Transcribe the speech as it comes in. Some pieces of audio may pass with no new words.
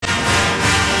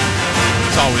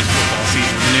always football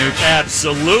season, Manuch.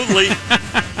 Absolutely.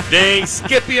 They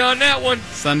skip you on that one.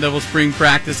 Sun Devil spring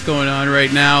practice going on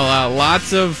right now.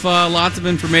 Lots of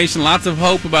information, lots of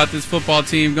hope about this football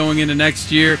team going into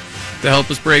next year. To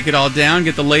help us break it all down,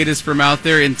 get the latest from out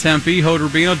there in Tempe, Hode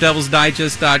Rubino,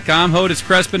 DevilsDigest.com. Hode, it's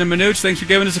Crespin and Manuch. Thanks for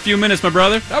giving us a few minutes, my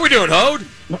brother. How we doing, Hode?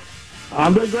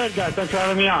 I'm doing great, guys. Thanks for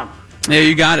having me on. Yeah,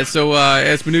 you got it. So,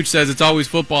 as Manuch says, it's always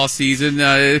football season.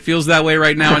 It feels that way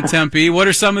right now in Tempe. What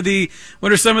are some of the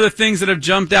things that have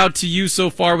jumped out to you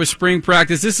so far with spring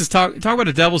practice? This is talk about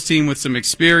a Devils team with some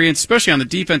experience, especially on the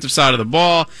defensive side of the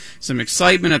ball, some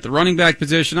excitement at the running back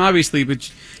position, obviously, but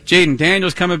Jaden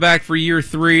Daniels coming back for year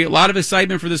 3. A lot of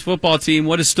excitement for this football team.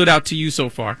 What has stood out to you so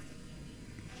far?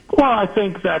 Well, I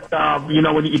think that,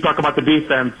 when you talk about the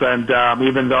defense, and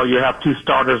even though you have 2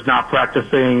 starters not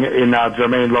practicing in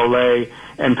Jermaine Lole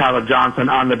and Tyler Johnson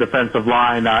on the defensive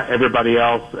line, everybody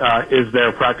else is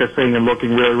there practicing and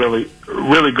looking really, really,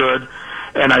 really good.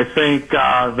 And I think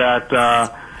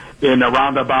that in a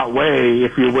roundabout way,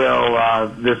 if you will,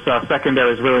 this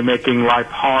secondary is really making life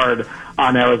hard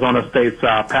on Arizona State's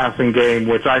passing game,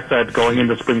 which I said going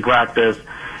into spring practice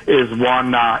is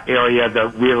one area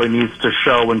that really needs to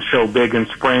show big in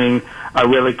spring. I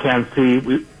really can't say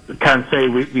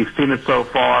we've seen it so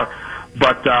far,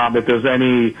 but if there's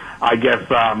any, I guess,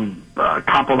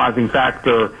 compromising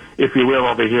factor, if you will,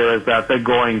 over here is that they're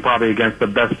going probably against the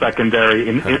best secondary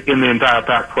in the entire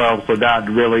Pac-12, so that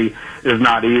really is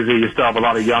not easy. You still have a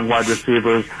lot of young wide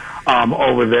receivers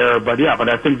over there, but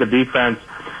I think the defense,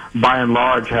 by and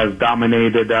large, has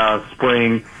dominated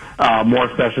spring. More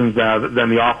sessions than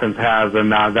the offense has,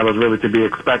 and that was really to be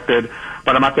expected.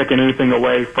 But I'm not taking anything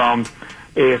away from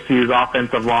ASU's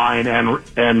offensive line and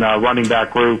running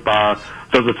back group.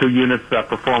 Those are 2 units that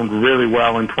performed really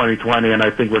well in 2020, and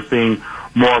I think we're seeing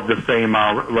more of the same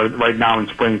right now in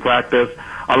spring practice.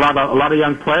 A lot of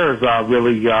young players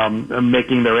really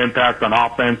making their impact on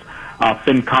offense.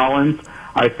 Finn Collins,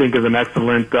 I think, is an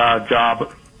excellent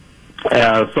job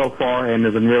so far, and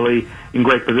is in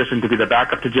great position to be the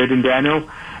backup to Jaden Daniels.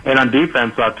 And on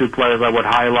defense, 2 players I would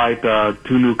highlight,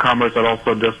 2 newcomers that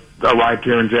also just arrived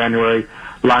here in January.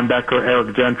 Linebacker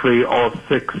Eric Gentry, all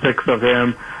six of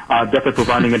him, definitely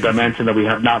providing a dimension that we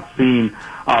have not seen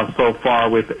so far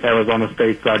with Arizona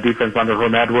State's defense under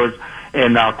Herm Edwards.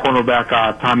 And cornerback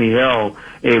Tommy Hill,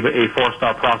 a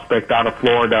 4-star prospect out of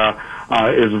Florida,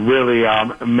 is really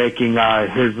making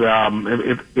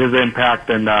his impact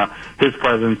and his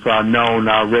presence known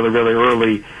really, really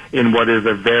early in what is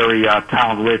a very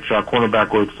talent-rich cornerback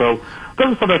group. So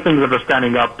those are some of the things that are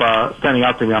standing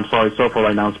out to me. So far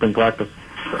right now in spring practice.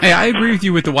 Hey, I agree with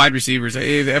you with the wide receivers.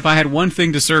 If I had one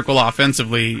thing to circle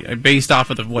offensively, based off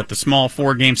of the small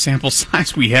 4-game sample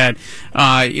size we had,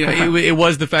 it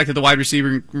was the fact that the wide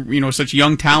receiver, such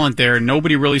young talent there,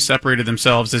 nobody really separated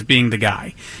themselves as being the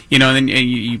guy. And then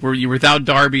you were without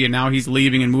Darby, and now he's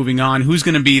leaving and moving on. Who's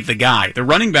going to be the guy? The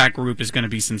running back group is going to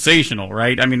be sensational,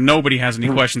 right? I mean, nobody has any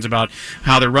questions about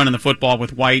how they're running the football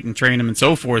with White and training him and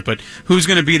so forth. But who's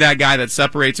going to be that guy that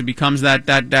separates and becomes that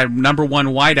number 1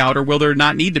 wideout, or will there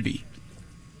not need to be?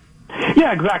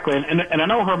 Yeah, exactly. And I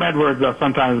know Herm Edwards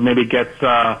sometimes maybe gets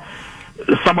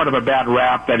somewhat of a bad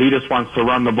rap that he just wants to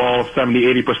run the ball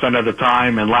 70-80% of the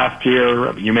time. And last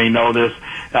year, you may know this,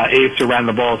 ASU ran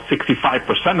the ball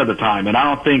 65% of the time. And I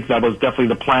don't think that was definitely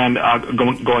the plan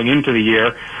going into the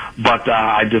year. But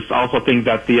I just also think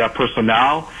that the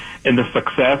personnel and the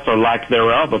success or lack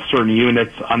thereof of certain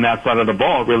units on that side of the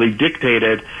ball really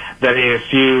dictated that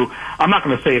ASU, I'm not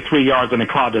going to say 3 yards in a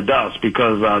cloud of dust,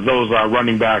 because those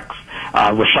running backs,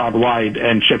 Rashad White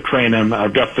and Chip Trainum,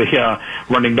 just the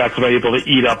running backs were able to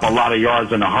eat up a lot of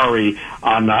yards in a hurry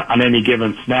on any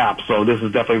given snap. So this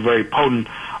is definitely a very potent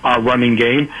running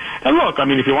game. And look, I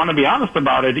mean, if you want to be honest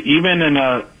about it, even in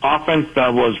an offense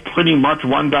that was pretty much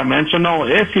one-dimensional,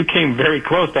 ASU came very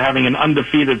close to having an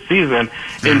undefeated season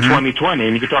in 2020.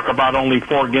 And you could talk about only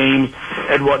 4 games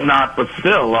and whatnot, but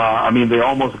still, I mean, they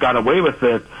almost got away with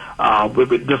it,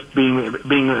 with it just really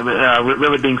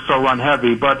being so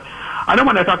run-heavy. But I know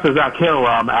when I talked to Zach Hill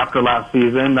after last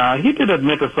season, he did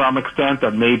admit to some extent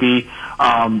that maybe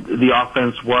the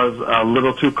offense was a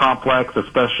little too complex,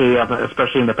 especially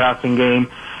in the passing game,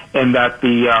 and that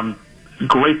the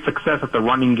great success that the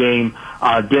running game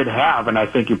did have. And I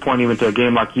think you point even to a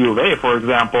game like U of A, for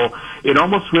example, it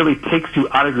almost really takes you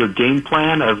out of your game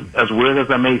plan, as weird as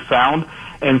that may sound,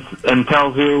 and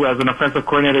tells you as an offensive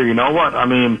coordinator, you know what, I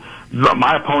mean,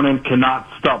 my opponent cannot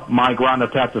stop my ground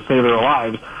attack to save their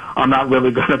lives. I'm not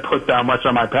really going to put that much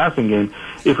on my passing game.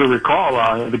 If you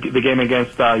recall, the game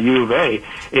against U of A,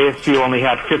 ASU only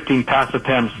had 15 pass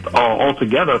attempts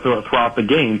altogether throughout the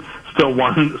game. still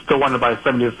won it by a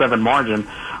 70-7 margin.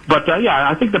 But yeah,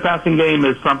 I think the passing game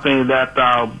is something that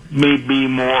may be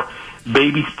more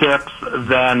baby steps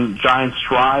than giant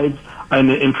strides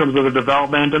in terms of the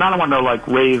development. And I don't want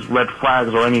to raise red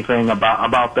flags or anything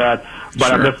about that. But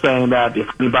sure. I'm just saying that if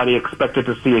anybody expected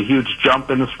to see a huge jump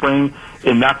in the spring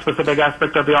in that specific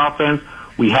aspect of the offense,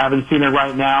 we haven't seen it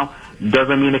right now.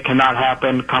 Doesn't mean it cannot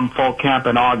happen come fall camp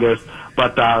in August.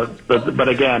 But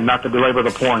again, not to belabor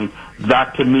the point,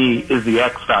 that to me is the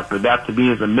X factor. That to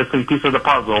me is a missing piece of the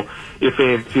puzzle if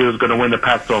ASU is going to win the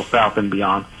Pac-12 South and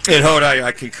beyond. And Hoda,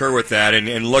 I concur with that.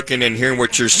 And looking and hearing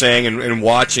what you're saying and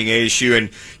watching ASU, and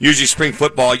usually spring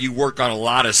football, you work on a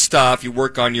lot of stuff. You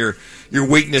work on your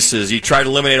weaknesses. You try to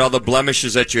eliminate all the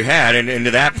blemishes that you had. And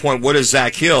to that point, what is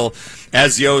Zach Hill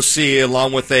as the OC,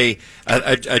 along with a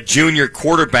junior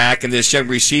quarterback and this young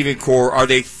receiving core, are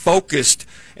they focused?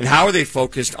 And how are they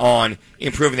focused on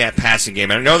improving that passing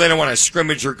game? And I know they don't want to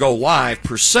scrimmage or go live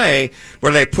per se,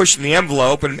 but are they pushing the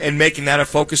envelope and making that a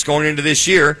focus going into this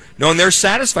year, knowing they're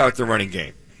satisfied with the running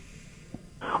game?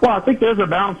 Well, I think there's a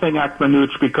balancing act,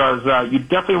 Manuch, because you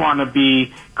definitely want to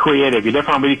be creative. You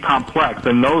definitely want to be complex,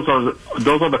 and those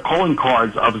are the calling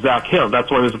cards of Zach Hill.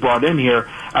 That's why he was brought in here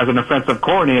as an offensive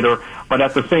coordinator. But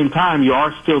at the same time, you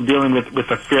are still dealing with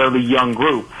a fairly young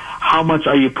group. How much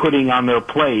are you putting on their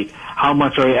plate? How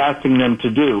much are you asking them to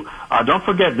do? Don't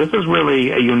forget, this is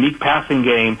really a unique passing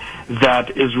game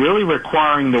that is really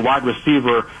requiring the wide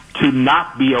receiver to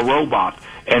not be a robot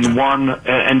and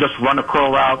just run a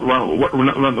curl route,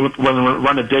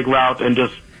 run a dig route, and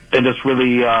just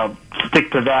really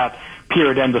stick to that.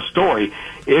 Period. End of story.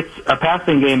 It's a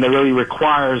passing game that really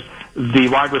requires the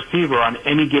wide receiver on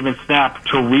any given snap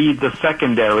to read the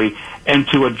secondary and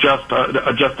to adjust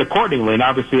accordingly. And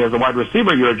obviously, as a wide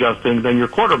receiver, you're adjusting. Then your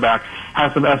quarterback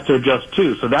has to adjust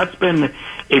too. So that's been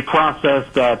a process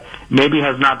that maybe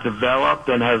has not developed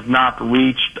and has not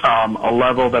reached a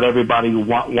level that everybody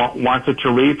wants it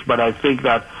to reach. But I think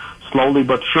that slowly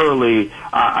but surely,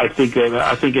 I think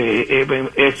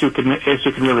ASU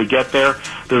can really get there.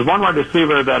 There's one wide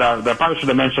receiver that I probably should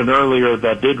have mentioned earlier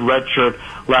that did redshirt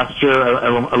last year,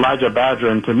 Elijah Badger,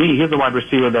 and to me, he's the wide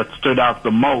receiver that stood out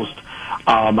the most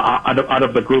out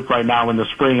of the group right now in the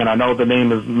spring. And I know the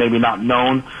name is maybe not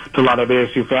known to a lot of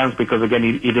ASU fans because again,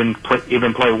 he didn't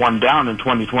even play one down in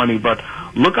 2020. But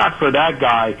look out for that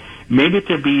guy. Maybe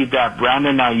to be that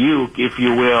Brandon Ayuk, if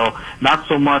you will, not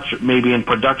so much maybe in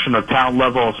production or talent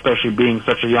level, especially being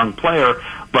such a young player,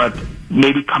 but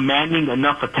maybe commanding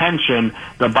enough attention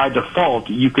that by default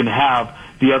you can have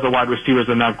the other wide receivers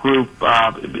in that group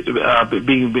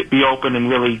be open and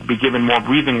really be given more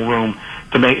breathing room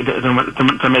to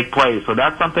make plays. So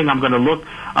that's something I'm going to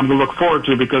look forward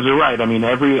to because you're right. I mean,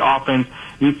 every offense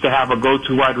needs to have a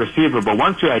go-to wide receiver, but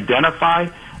once you identify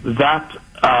that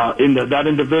that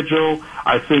individual,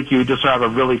 I think you just have a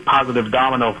really positive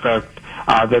domino effect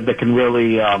that can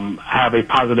really have a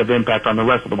positive impact on the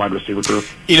rest of the wide receiver group.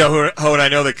 You know, Ho, and I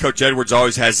know that Coach Edwards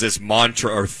always has this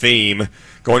mantra or theme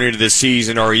going into this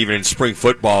season or even in spring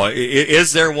football.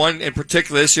 Is there one in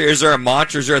particular this year? Is there a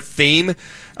mantra? Is there a theme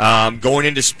going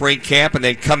into spring camp and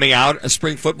then coming out of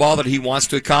spring football that he wants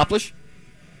to accomplish?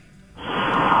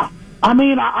 I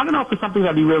mean, I don't know if it's something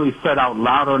that he really said out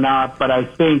loud or not, but I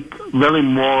think really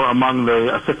more among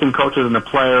the assistant coaches and the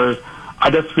players, I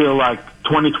just feel like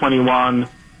 2021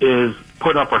 is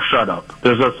put up or shut up.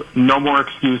 There's just no more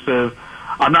excuses.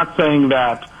 I'm not saying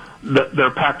that their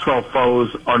Pac-12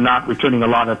 foes are not returning a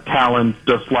lot of talent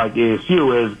just like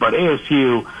ASU is, but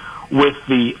ASU, with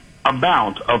the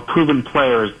amount of proven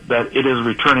players that it is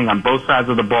returning on both sides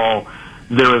of the ball,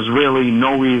 there is really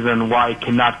no reason why it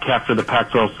cannot capture the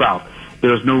Pac-12 South.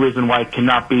 There is no reason why it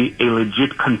cannot be a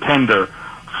legit contender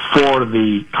for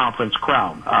the conference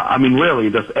crown. I mean, really,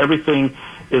 just everything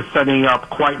is setting up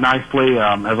quite nicely.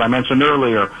 As I mentioned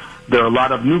earlier, there are a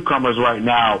lot of newcomers right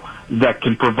now that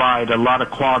can provide a lot of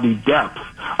quality depth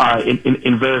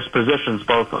in various positions,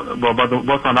 both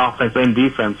on offense and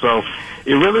defense. So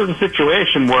it really is a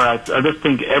situation where I just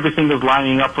think everything is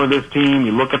lining up for this team.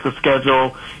 You look at the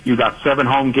schedule, you got 7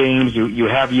 home games, you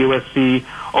have USC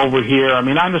over here. I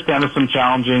mean, I understand there's some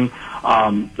challenging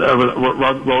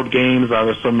road games.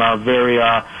 There's some very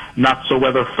not so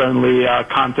weather-friendly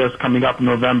contests coming up in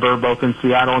November, both in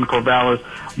Seattle and Corvallis.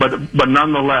 But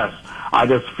nonetheless, I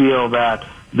just feel that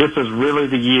this is really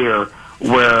the year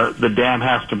where the dam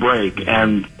has to break,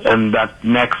 and that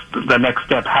the next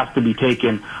step has to be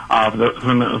taken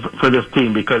for this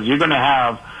team, because you're going to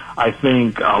have, I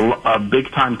think, a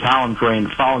big-time talent drain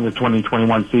following the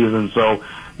 2021 season. So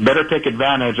better take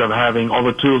advantage of having all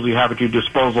the tools you have at your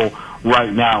disposal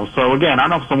right now. So again, I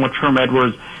don't know if someone Herm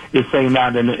Edwards is saying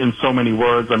that in so many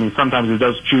words. I mean, sometimes he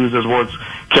does choose his words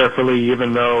carefully,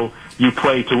 even though "you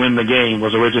play to win the game"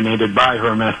 was originated by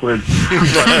Herm Edwards.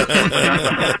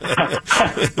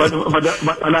 but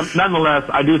nonetheless,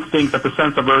 I do think that the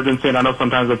sense of urgency, and I know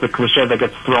sometimes that's a cliche that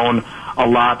gets thrown a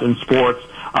lot in sports,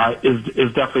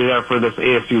 is definitely there for this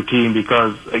ASU team,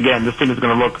 because again, this team is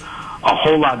going to look a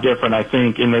whole lot different, I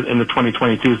think, in the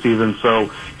 2022 season.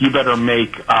 So you better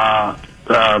make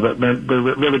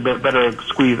really better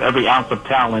squeeze every ounce of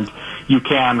talent you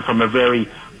can from a very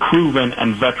proven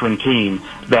and veteran team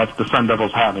that the Sun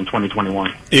Devils have in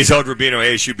 2021. He's Hode Rubino,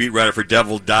 ASU beat writer for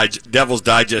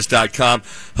DevilsDigest.com.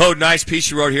 Hode, nice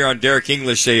piece you wrote here on Derek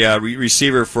English, a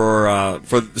receiver for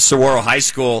Saguaro High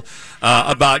School,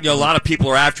 about, a lot of people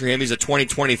are after him. He's a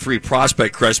 2023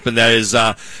 prospect, Crispin, that is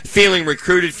feeling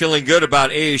recruited, feeling good about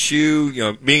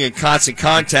ASU, being in constant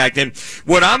contact. And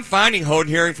what I'm finding, Hode,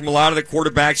 hearing from a lot of the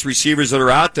quarterbacks, receivers that are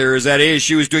out there, is that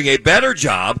ASU is doing a better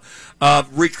job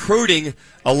of recruiting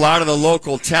a lot of the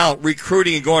local talent,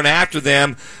 recruiting and going after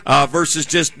them versus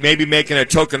just maybe making a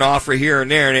token offer here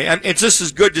and there. And it's just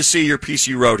as good to see your piece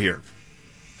you wrote here.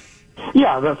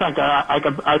 Yeah, thank you.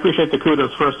 I appreciate the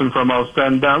kudos first and foremost.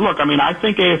 And look, I mean, I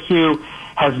think ASU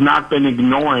has not been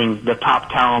ignoring the top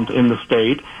talent in the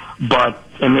state,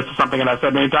 and this is something that I've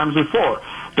said many times before,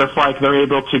 just like they're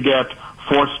able to get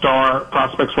 4-star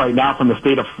prospects right now from the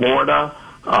state of Florida,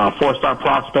 4-star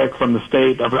prospect from the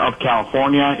state of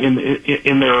California in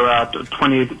their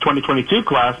 2022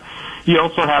 class. You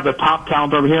also have the top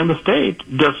talent over here in the state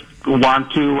just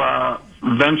want to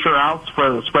venture out,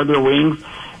 spread their wings,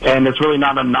 and it's really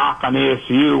not a knock on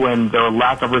ASU and their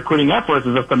lack of recruiting efforts.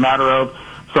 It's just a matter of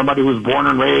somebody who's born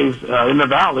and raised in the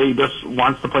Valley just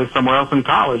wants to play somewhere else in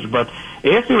college. But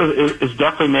ASU is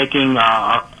definitely making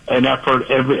an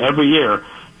effort every year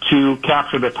to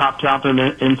capture the top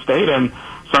talent in state, and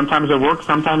sometimes it works,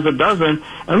 sometimes it doesn't.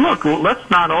 And look, let's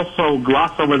not also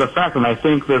gloss over the fact, and I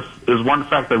think this is one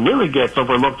fact that really gets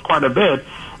overlooked quite a bit,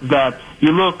 that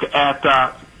you look at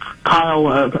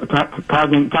Kyle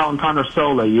and Connor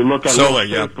Sole, you look at Sole,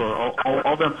 yeah.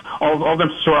 all them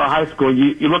to our high school.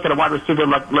 You look at a wide receiver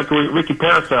like Ricky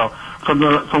Paracel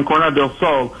from Cornell del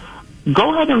Sol.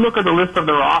 Go ahead and look at the list of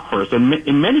their offers. And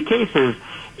in many cases,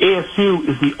 ASU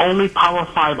is the only Power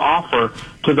 5 offer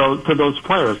to those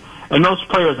players. And those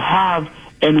players have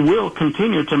and will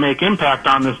continue to make impact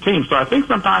on this team. So I think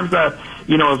sometimes that,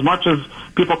 as much as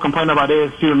people complain about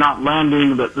ASU not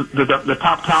landing the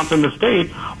top talent in the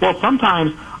state, well,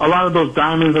 sometimes a lot of those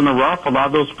diamonds in the rough, a lot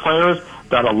of those players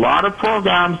that a lot of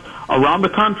programs around the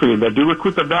country that do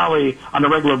recruit the Valley on a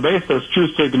regular basis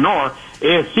choose to ignore,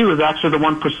 ASU is actually the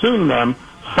one pursuing them,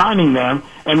 signing them,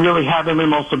 and really having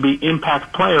them also be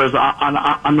impact players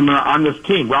on this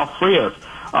team. Ralph Frias,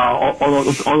 all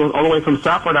the way from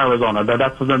Safford, Arizona.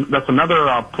 That's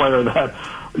another player that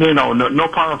no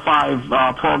Power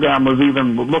 5 program was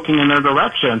even looking in their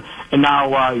direction, and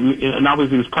now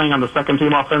he's playing on the second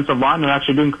team offensive line and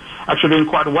actually doing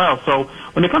quite well. So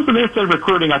when it comes to the in-state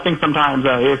recruiting, I think sometimes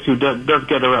ASU does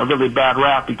get a really bad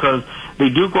rap because they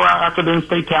do go out after the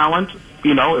in-state talent.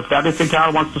 If that in-state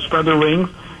talent wants to spread their wings,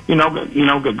 God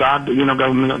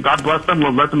bless them.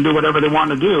 We'll let them do whatever they want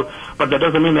to do. But that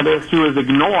doesn't mean that ASU is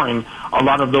ignoring a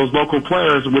lot of those local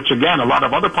players, which again, a lot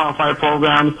of other Power 5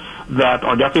 programs that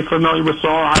are definitely familiar with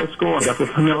Saguaro High School, are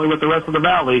definitely familiar with the rest of the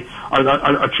Valley,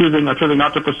 are choosing not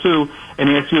to pursue, and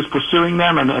ASU is pursuing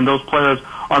them, and those players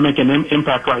are making an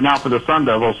impact right now for the Sun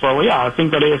Devils. So yeah, I think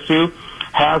that ASU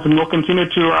has and will continue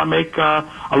to make a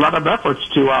lot of efforts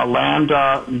to land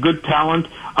good talent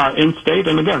in state.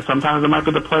 And again, sometimes it might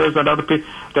be the players that other teams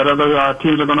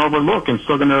are going to overlook and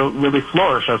still going to really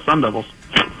flourish as Sun Devils.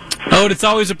 Hode, it's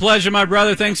always a pleasure, my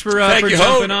brother. Thanks for jumping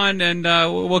Hode. on, and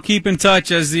we'll keep in touch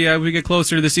as we get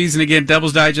closer to the season. Again,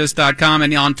 DevilsDigest.com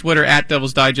and on Twitter at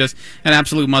Devils Digest. An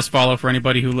absolute must-follow for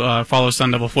anybody who follows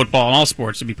Sun Devil football and all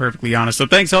sports, to be perfectly honest. So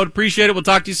thanks, Hode. Appreciate it. We'll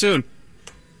talk to you soon.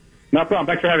 No problem.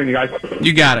 Thanks for having me, guys.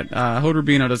 You got it. Hode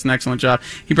Rubino does an excellent job.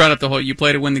 He brought up the whole "you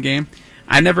play to win the game."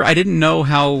 I didn't know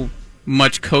how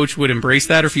much Coach would embrace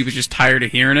that, or if he was just tired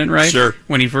of hearing it, right? Sure.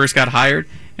 When he first got hired.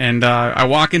 And I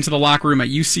walk into the locker room at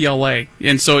UCLA,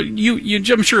 and so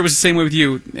I'm sure it was the same way with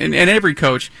you. And every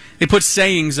coach, they put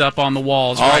sayings up on the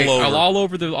walls, right? All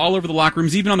over the locker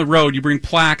rooms, even on the road. You bring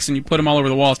plaques and you put them all over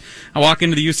the walls. I walk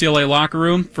into the UCLA locker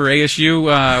room for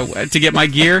ASU to get my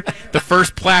gear. The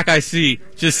first plaque I see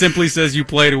just simply says "you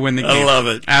play to win the game." I love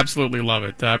it. Absolutely love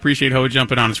it. Appreciate Hode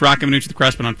jumping on. It's Rocky Minucci, the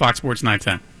Crespin on Fox Sports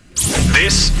 910.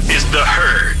 This is The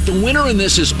Herd. The winner in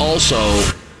this is also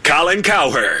Colin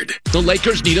Cowherd. the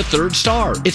Lakers need a third star.